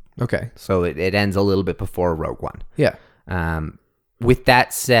Hope. Okay. So it ends a little bit before Rogue One. Yeah. With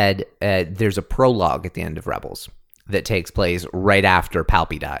that said, there's a prologue at the end of Rebels that takes place right after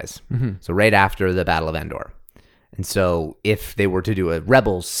Palpy dies. Mm-hmm. So right after the Battle of Endor. And so if they were to do a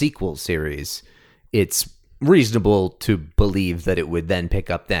Rebels sequel series, it's reasonable to believe that it would then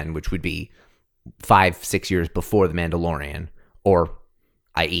pick up then, which would be 5-6 years before The Mandalorian, or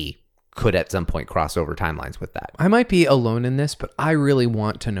i.e. could at some point cross over timelines with that. I might be alone in this, but I really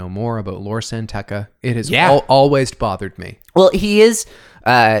want to know more about Lor San Tekka. It has Yeah. always bothered me. Well, he is...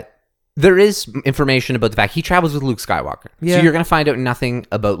 there is information about the fact he travels with Luke Skywalker. Yeah. So you're going to find out nothing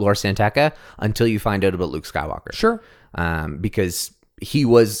about Lor San Tekka until you find out about Luke Skywalker. Sure. Because he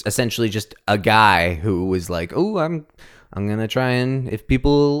was essentially just a guy who was like, oh, I'm going to try and, if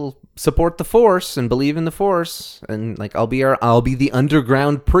people support the Force and believe in the Force, and like I'll be the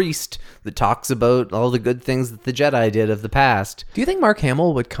underground priest that talks about all the good things that the Jedi did of the past. Do you think Mark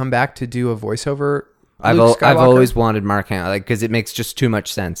Hamill would come back to do a voiceover? I've Luke Skywalker? always wanted Mark Hamill, because it makes just too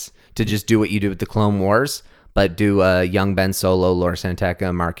much sense to just do what you do with the Clone Wars, but do young Ben Solo, Lor San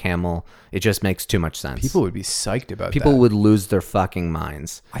Tekka, Mark Hamill. It just makes too much sense. People would be psyched about that. People would lose their fucking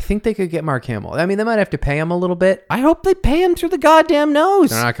minds. I think they could get Mark Hamill. I mean, they might have to pay him a little bit. I hope they pay him through the goddamn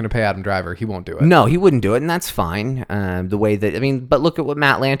nose. They're not going to pay Adam Driver. He won't do it. No, he wouldn't do it, and that's fine. The way that, but look at what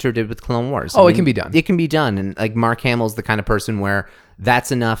Matt Lanter did with Clone Wars. It can be done. It can be done, and like Mark Hamill's the kind of person where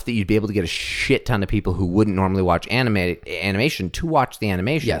that's enough that you'd be able to get a shit ton of people who wouldn't normally watch animation to watch the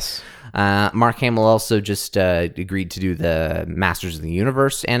animation. Yes. Mark Hamill also just agreed to do the Masters of the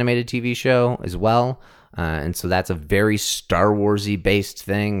Universe animated TV show as well. And so that's a very Star Warsy based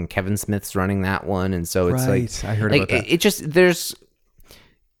thing. Kevin Smith's running that one. And so it's Right. I heard about that.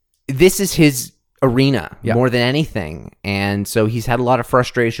 This is his arena Yeah. more than anything. And so he's had a lot of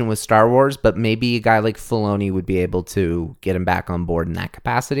frustration with Star Wars, but maybe a guy like Filoni would be able to get him back on board in that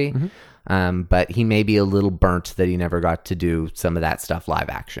capacity. Mm-hmm. But he may be a little burnt that he never got to do some of that stuff live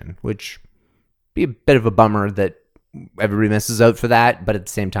action, which be a bit of a bummer that everybody misses out for that. But at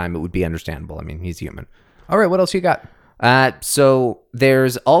the same time, it would be understandable. I mean, he's human. All right. What else you got? So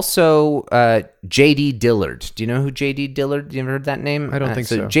there's also J.D. Dillard. Do you know who J.D. Dillard? You ever heard that name? I don't think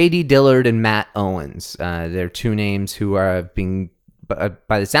so. J.D. Dillard and Matt Owens. They're two names who are being,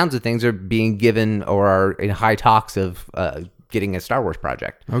 by the sounds of things, are being given or are in high talks of getting a Star Wars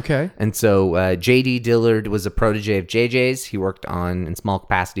project. Okay. And so J.D. Dillard was a protege of J.J.'s. He worked on, in small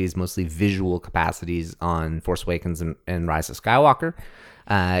capacities, mostly visual capacities, on Force Awakens and Rise of Skywalker.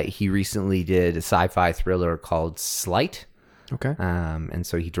 He recently did a sci-fi thriller called Slight. Okay. And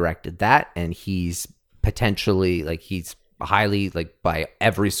so he directed that, and he's potentially, he's highly, by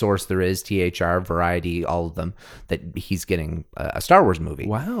every source there is, THR, Variety, all of them, that he's getting a Star Wars movie.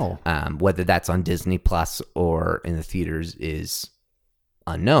 Wow. Whether that's on Disney Plus or in the theaters is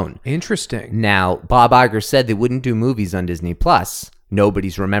unknown. Interesting. Now, Bob Iger said they wouldn't do movies on Disney Plus.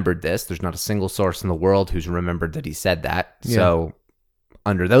 Nobody's remembered this. There's not a single source in the world who's remembered that he said that. Yeah. So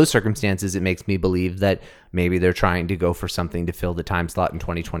under those circumstances, it makes me believe that maybe they're trying to go for something to fill the time slot in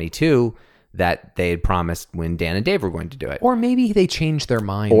 2022 that they had promised when Dan and Dave were going to do it. Or maybe they changed their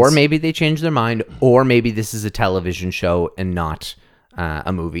minds. Or maybe they changed their mind. Or maybe this is a television show and not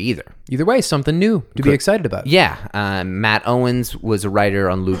a movie either. Either way, something new to be excited about. Yeah. Matt Owens was a writer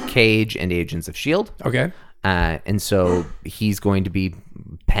on Luke Cage and Agents of S.H.I.E.L.D. Okay. And so he's going to be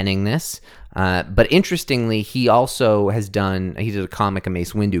penning this. But interestingly, he also he did a comic, a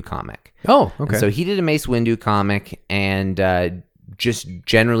Mace Windu comic. Oh, okay. And so he did a Mace Windu comic, and just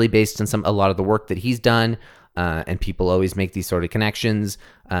generally based on a lot of the work that he's done. And people always make these sort of connections.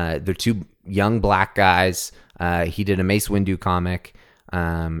 They're two young black guys. He did a Mace Windu comic.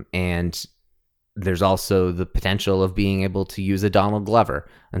 And there's also the potential of being able to use a Donald Glover.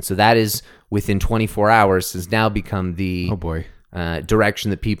 And so that is, within 24 hours, has now become the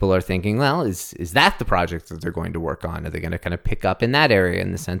direction that people are thinking, well, is that the project that they're going to work on? Are they going to kind of pick up in that area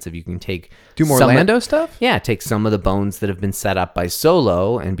in the sense of you can do more Lando stuff? Yeah, take some of the bones that have been set up by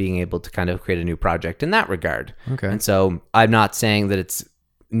Solo and being able to kind of create a new project in that regard. Okay. And so I'm not saying that it's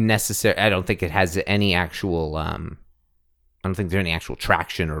necessary. I don't think it has any actual... I don't think there's any actual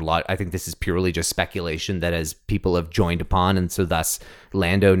traction or lot. I think this is purely just speculation that as people have joined upon, and so thus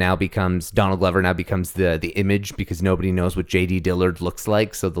Donald Glover now becomes the image because nobody knows what J.D. Dillard looks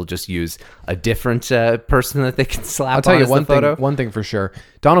like, so they'll just use a different person that they can slap. I'll tell you photo. One thing for sure: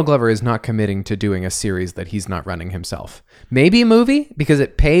 Donald Glover is not committing to doing a series that he's not running himself. Maybe a movie because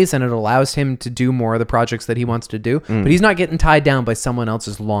it pays and it allows him to do more of the projects that he wants to do, but he's not getting tied down by someone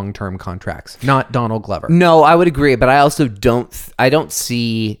else's long-term contracts. Not Donald Glover. No, I would agree, but I also don't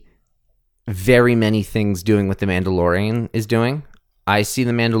see very many things doing what The Mandalorian is doing. I see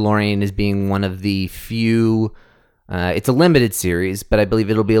The Mandalorian as being one of the few... it's a limited series, but I believe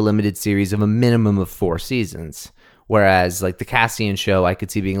it'll be a limited series of a minimum of 4 seasons. Whereas, like the Cassian show, I could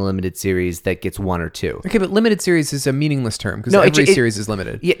see being a limited series that gets 1 or 2. Okay, but limited series is a meaningless term because every series is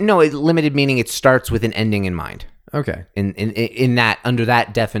limited. Yeah, no, limited meaning it starts with an ending in mind. Okay. In that, under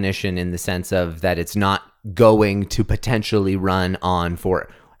that definition, in the sense of that it's not going to potentially run on for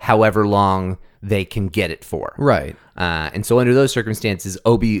however long they can get it for. Right. And so under those circumstances,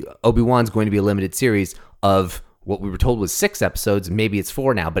 Obi-Wan's going to be a limited series of what we were told was 6 episodes. Maybe it's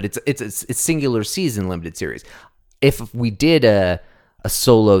 4 now, but it's a singular season limited series. If we did a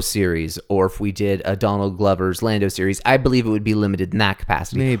Solo series or if we did a Donald Glover's Lando series, I believe it would be limited in that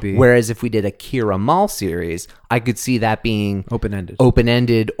capacity. Maybe. Whereas if we did a Kira Maul series, I could see that being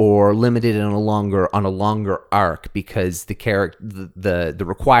open-ended or limited on a longer arc because the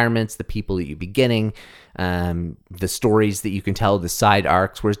requirements, the people that you'd be getting, the stories that you can tell, the side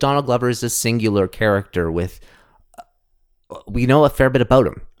arcs. Whereas Donald Glover is a singular character with. We know a fair bit about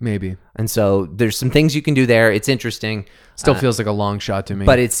him. Maybe. And so there's some things you can do there. It's interesting. Still feels like a long shot to me.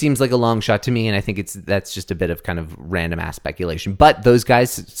 But it seems like a long shot to me, and I think that's just a bit of kind of random ass speculation. But those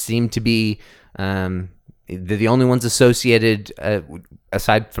guys seem to be they're the only ones associated,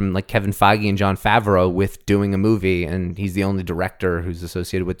 aside from like Kevin Feige and Jon Favreau, with doing a movie, and he's the only director who's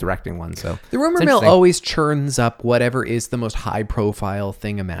associated with directing one. So the rumor mill always churns up whatever is the most high profile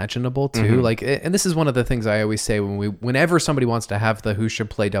thing imaginable too. Mm-hmm. Like, and this is one of the things I always say whenever somebody wants to have the who should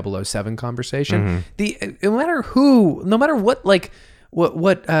play 007 conversation, no matter what, like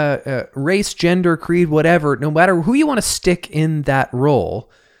what race, gender, creed, whatever, no matter who you want to stick in that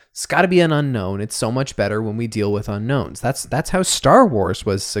role, it's got to be an unknown. It's so much better when we deal with unknowns. That's how Star Wars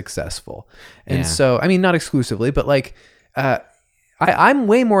was successful. And so, I mean, not exclusively, but like, I'm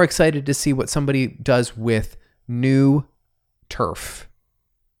way more excited to see what somebody does with new turf.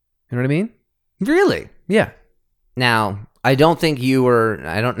 You know what I mean? Really? Yeah. Now, I don't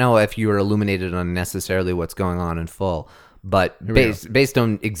know if you were illuminated on necessarily what's going on in full, but based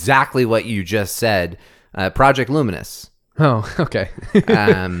on exactly what you just said, Project Luminous. Oh, okay.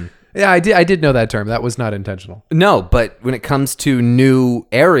 Yeah, I did know that term. That was not intentional. No, but when it comes to new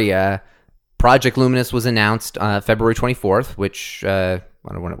area, Project Luminous was announced February 24th, which I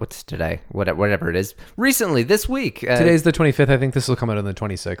don't know what's today, whatever it is. Recently, this week. Today's the 25th. I think this will come out on the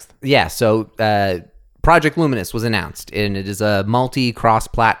 26th. Yeah, so Project Luminous was announced, and it is a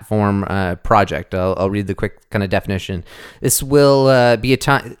multi-cross-platform project. I'll read the quick kind of definition. This will be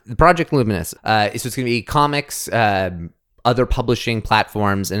Project Luminous. So it's going to be comics, other publishing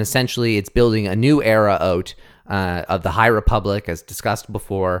platforms, and essentially it's building a new era out of the High Republic, as discussed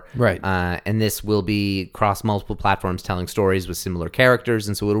before. Right. And this will be across multiple platforms, telling stories with similar characters.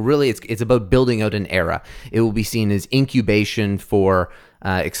 And so it's about building out an era. It will be seen as incubation for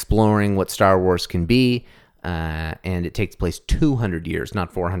exploring what Star Wars can be. And it takes place 200 years,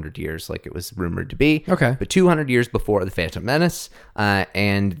 not 400 years like it was rumored to be. Okay. But 200 years before The Phantom Menace.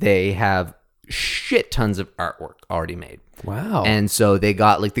 And they have shit tons of artwork already made. Wow. And so they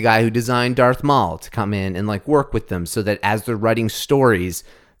got like the guy who designed Darth Maul to come in and like work with them so that as they're writing stories,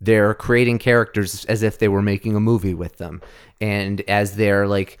 they're creating characters as if they were making a movie with them. And as they're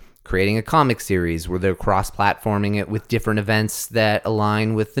like creating a comic series where they're cross-platforming it with different events that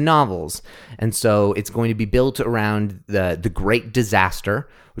align with the novels. And so it's going to be built around the Great Disaster,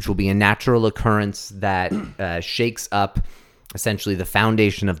 which will be a natural occurrence that shakes up essentially the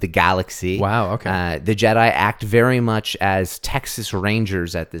foundation of the galaxy. Wow, okay. The Jedi act very much as Texas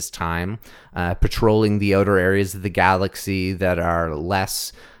Rangers at this time, patrolling the outer areas of the galaxy that are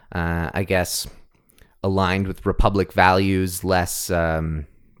less, I guess, aligned with Republic values, less,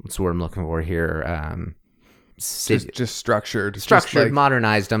 what's the word I'm looking for here? Just structured. Structured, just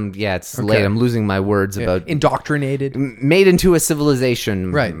modernized. It's late. I'm losing my words about indoctrinated. Made into a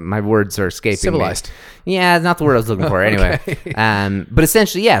civilization. Right. My words are escaping Civilized. me. Yeah, not the word I was looking for. Anyway. Okay. But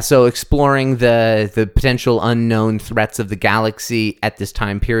essentially, yeah, so exploring the potential unknown threats of the galaxy at this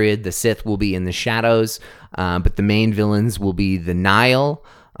time period. The Sith will be in the shadows, but the main villains will be the Nihil.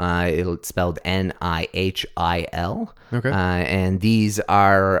 It's spelled Nihil. Okay. And these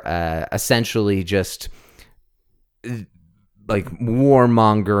are essentially just like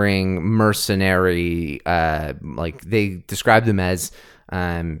warmongering, mercenary, like they describe them as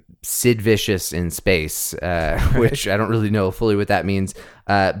Sid Vicious in space, which I don't really know fully what that means.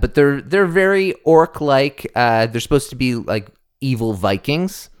 But they're very orc-like. They're supposed to be like evil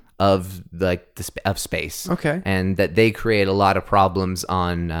Vikings of of space. Okay. And that they create a lot of problems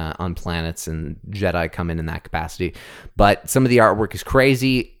on planets, and Jedi come in that capacity. But some of the artwork is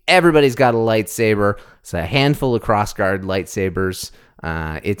crazy. Everybody's got a lightsaber. It's a handful of crossguard lightsabers.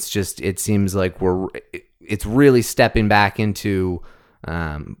 It seems like it's really stepping back into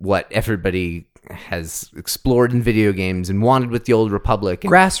what everybody has explored in video games and wanted with the Old Republic.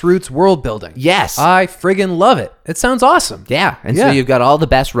 Grassroots world building. Yes. I friggin' love it. It sounds awesome. Yeah. And Yeah. so you've got all the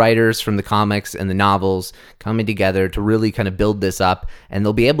best writers from the comics and the novels coming together to really kind of build this up, and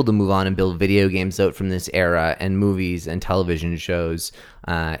they'll be able to move on and build video games out from this era, and movies and television shows.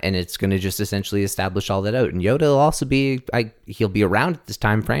 And it's going to just essentially establish all that out. And Yoda will also he'll be around at this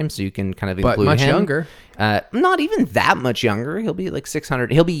time frame, so you can kind of include But much him. younger. Not even that much younger. He'll be like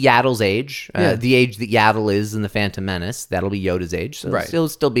 600. He'll be Yaddle's age, Yeah. the age that Yaddle is in the Phantom Menace. That'll be Yoda's age. So Right. he'll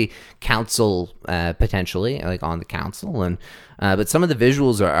still be council potentially, like on the council. And but some of the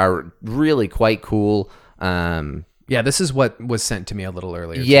visuals are really quite cool. Yeah, this is what was sent to me a little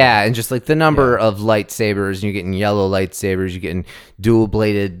earlier. Yeah, and just like the number of lightsabers, you're getting yellow lightsabers, you're getting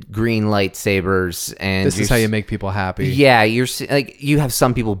dual-bladed green lightsabers, and This is how you make people happy. Yeah, like you have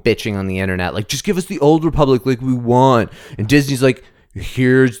some people bitching on the internet, like just give us the Old Republic like we want, and Disney's like,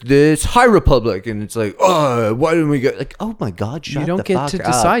 here's this High Republic, and it's like, oh, why didn't we go? Like, oh my God, shut You don't the get fuck to up.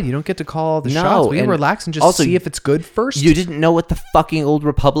 decide. You don't get to call all the No, shots. We can and relax and just also, see if it's good first. You didn't know what the fucking Old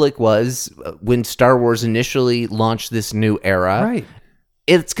Republic was when Star Wars initially launched this new era. Right.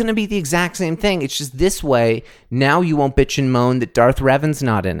 It's going to be the exact same thing. It's just this way. Now you won't bitch and moan that Darth Revan's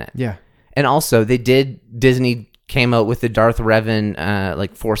not in it. Yeah. And also, Disney came out with the Darth Revan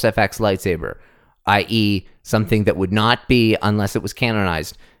like Force FX lightsaber, i.e. something that would not be unless it was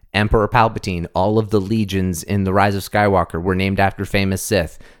canonized. Emperor Palpatine, all of the legions in The Rise of Skywalker were named after famous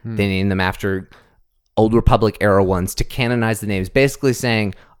Sith. They named them after Old Republic era ones to canonize the names, basically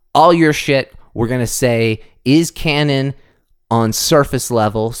saying all your shit we're going to say is canon on surface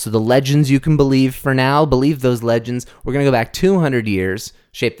level. So the legends you can believe for now, believe those legends. We're going to go back 200 years,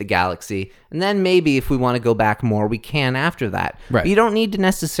 shape the galaxy, and then maybe if we want to go back more, we can after that. Right. But you don't need to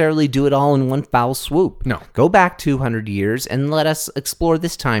necessarily do it all in one foul swoop. No. Go back 200 years and let us explore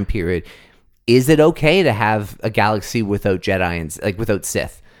this time period. Is it okay to have a galaxy without Jedi and like without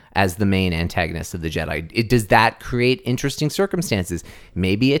Sith as the main antagonist of the Jedi? Does that create interesting circumstances?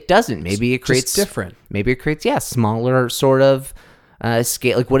 Maybe it doesn't. Maybe it creates different. Maybe it creates smaller sort of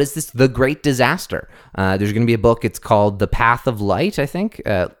scale. Like, what is this? The Great Disaster. There's going to be a book. It's called The Path of Light, I think.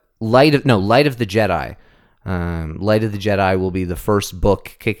 Light of the Jedi. Light of the Jedi will be the first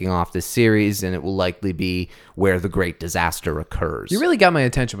book kicking off this series, and it will likely be where the Great Disaster occurs. You really got my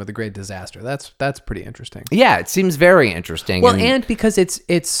attention with the Great Disaster. That's pretty interesting. Yeah, it seems very interesting. Well, and because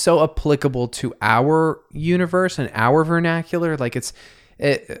it's so applicable to our universe and our vernacular, like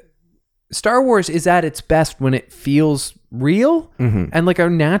Star Wars is at its best when it feels real, and like our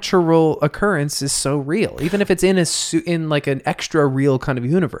natural occurrence is so real, even if it's in like an extra real kind of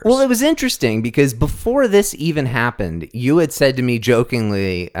universe. Well, it was interesting because before this even happened, you had said to me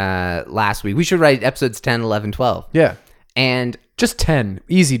jokingly last week, we should write episodes 10, 11, 12. Yeah, And just 10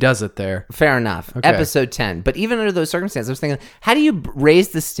 easy does it there. fair enough. Okay. Episode 10. But even under those circumstances, I was thinking, how do you raise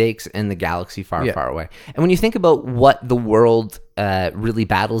the stakes in the galaxy far, Yeah. far away? And when you think about what the world really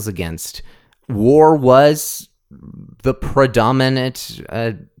battles against, war was the predominant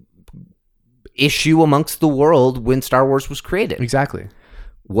issue amongst the world when Star Wars was created. Exactly.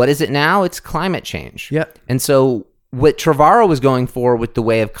 What is it now? It's climate change. Yep. And so what Trevorrow was going for with the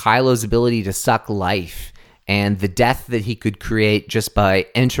way of Kylo's ability to suck life and the death that he could create just by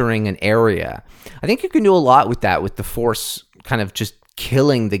entering an area, I think you can do a lot with that with the Force kind of just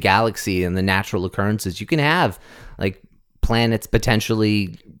killing the galaxy and the natural occurrences. You can have like planets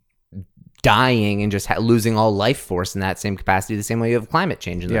potentially dying and just losing all life force in that same capacity, the same way you have climate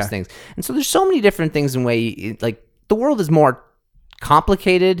change and those things. And so there's so many different things in way, like the world is more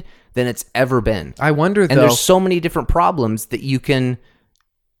complicated than it's ever been. I wonder, though. And there's so many different problems that you can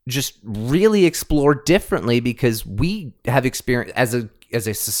just really explore differently, because we have experienced as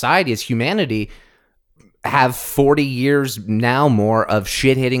a society, as humanity, have 40 years now more of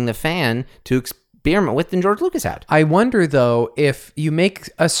shit hitting the fan to experiment with than George Lucas had. I wonder, though, if you make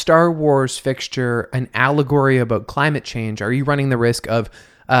a Star Wars fixture an allegory about climate change, are you running the risk of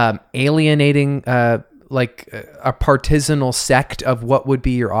alienating like a partisanal sect of what would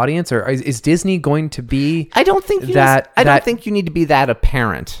be your audience? Or is Disney going to be I don't think you need to be that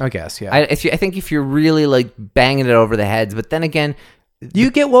apparent. I guess, yeah. I think if you're really like banging it over the heads, but then again,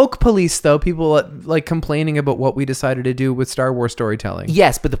 you get woke police, though, people like complaining about what we decided to do with Star Wars storytelling.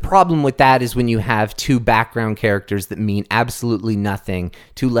 Yes, but the problem with that is when you have two background characters that mean absolutely nothing,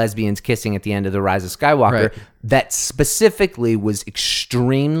 two lesbians kissing at the end of The Rise of Skywalker, Right. that specifically was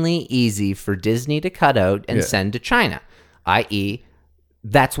extremely easy for Disney to cut out and send to China, i.e.,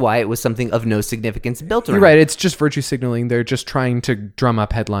 that's why it was something of no significance built around. You're right. It's just virtue signaling. They're just trying to drum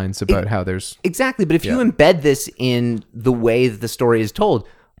up headlines about how there's... Exactly. But if you embed this in the way that the story is told,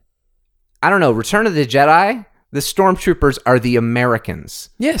 I don't know, Return of the Jedi, the stormtroopers are the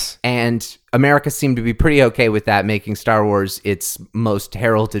Americans. Yes. And America seemed to be pretty okay with that, making Star Wars its most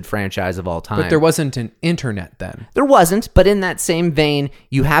heralded franchise of all time. But there wasn't an internet then. There wasn't, but in that same vein,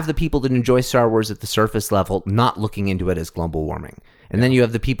 you have the people that enjoy Star Wars at the surface level not looking into it as global warming. And then you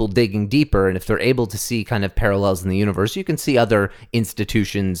have the people digging deeper, and if they're able to see kind of parallels in the universe, you can see other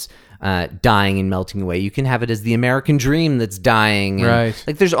institutions dying and melting away. You can have it as the American dream that's dying. And, right.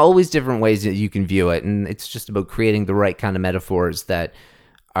 Like, there's always different ways that you can view it, and it's just about creating the right kind of metaphors that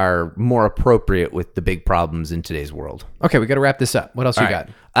are more appropriate with the big problems in today's world. Okay, we got to wrap this up. What else you got?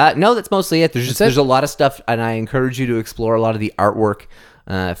 No, that's mostly it. There's a lot of stuff, and I encourage you to explore a lot of the artwork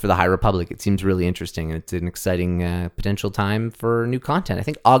for the High Republic. It seems really interesting, and it's an exciting potential time for new content. I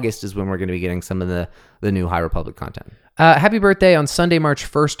think August is when we're going to be getting some of the new High Republic content. Happy birthday on Sunday, March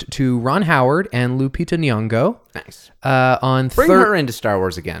 1st to Ron Howard and Lupita Nyong'o. Nice. Bring her into Star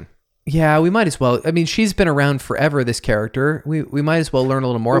Wars again. Yeah, we might as well. I mean, she's been around forever, this character. We might as well learn a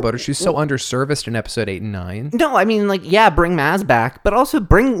little more about her. She's so underserviced in episode 8 and 9. No, I mean, like, yeah, bring Maz back, but also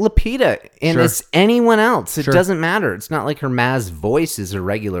bring Lupita in as anyone else. It doesn't matter. It's not like her Maz voice is a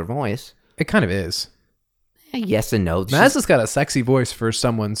regular voice. It kind of is. Yes and no. Maz has got a sexy voice for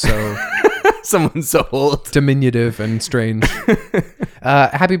someone so... Someone so old. Diminutive and strange.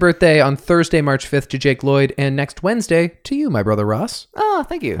 Happy birthday on Thursday, March 5th to Jake Lloyd, and next Wednesday to you, my brother Ross. Oh,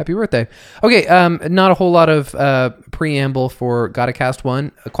 thank you. Happy birthday. Okay, not a whole lot of preamble for Gotta Cast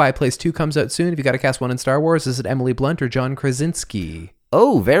 1. A Quiet Place 2 comes out soon. If you gotta cast one in Star Wars, is it Emily Blunt or John Krasinski?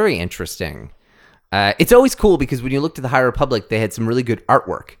 Oh, very interesting. It's always cool because when you looked at the High Republic, they had some really good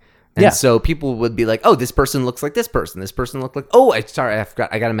artwork. And so people would be like, oh, this person looks like this person. This person looked like... Oh, I forgot.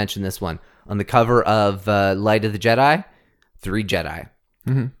 I got to mention this one. On the cover of Light of the Jedi, 3 Jedi.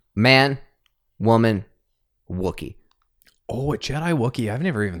 Mm-hmm. Man, woman, Wookiee. Oh, a Jedi Wookiee. I've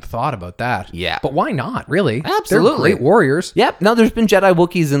never even thought about that. Yeah. But why not, really? Absolutely. They're great warriors. Yep. No, there's been Jedi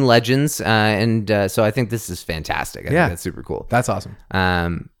Wookiees in Legends, and so I think this is fantastic. I think that's super cool. That's awesome.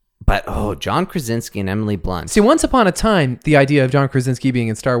 But, John Krasinski and Emily Blunt. See, once upon a time, the idea of John Krasinski being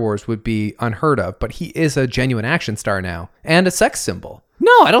in Star Wars would be unheard of, but he is a genuine action star now and a sex symbol.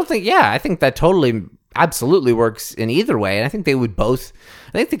 No, I don't think, I think that totally, absolutely works in either way. And I think they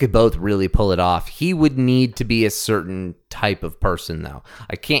could both really pull it off. He would need to be a certain type of person, though.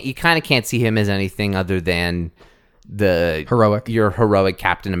 You kind of can't see him as anything other than your heroic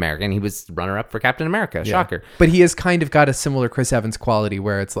Captain America, and he was runner-up for Captain America. Shocker. But he has kind of got a similar Chris Evans quality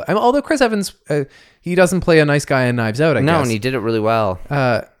where it's like, although Chris Evans, he doesn't play a nice guy in Knives Out, I guess. No, and he did it really well.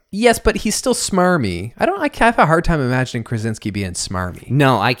 Yes, but he's still smarmy. I have a hard time imagining Krasinski being smarmy.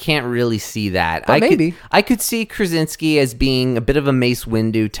 No, I can't really see that. But maybe. I could see Krasinski as being a bit of a Mace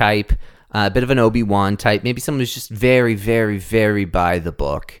Windu type, a bit of an Obi-Wan type, maybe someone who's just very, very, very by the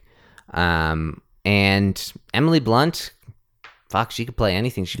book. And Emily Blunt, she could play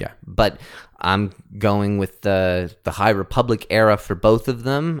anything. But I'm going with the High Republic era for both of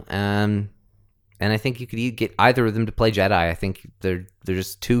them. And I think you could get either of them to play Jedi. I think they're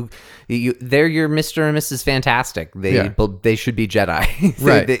just too... they're your Mr. and Mrs. Fantastic. They should be Jedi.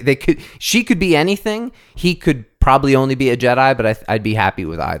 Right. She could be anything. He could probably only be a Jedi, but I'd be happy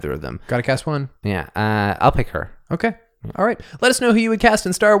with either of them. Gotta cast one. Yeah. I'll pick her. Okay. All right. Let us know who you would cast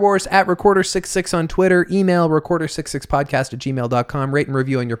in Star Wars at Recorder66 on Twitter. Email recorder66podcast@gmail.com. Rate and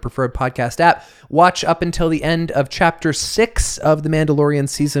review on your preferred podcast app. Watch up until the end of Chapter 6 of The Mandalorian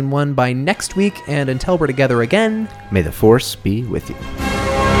Season 1 by next week. And until we're together again, May the Force be with you.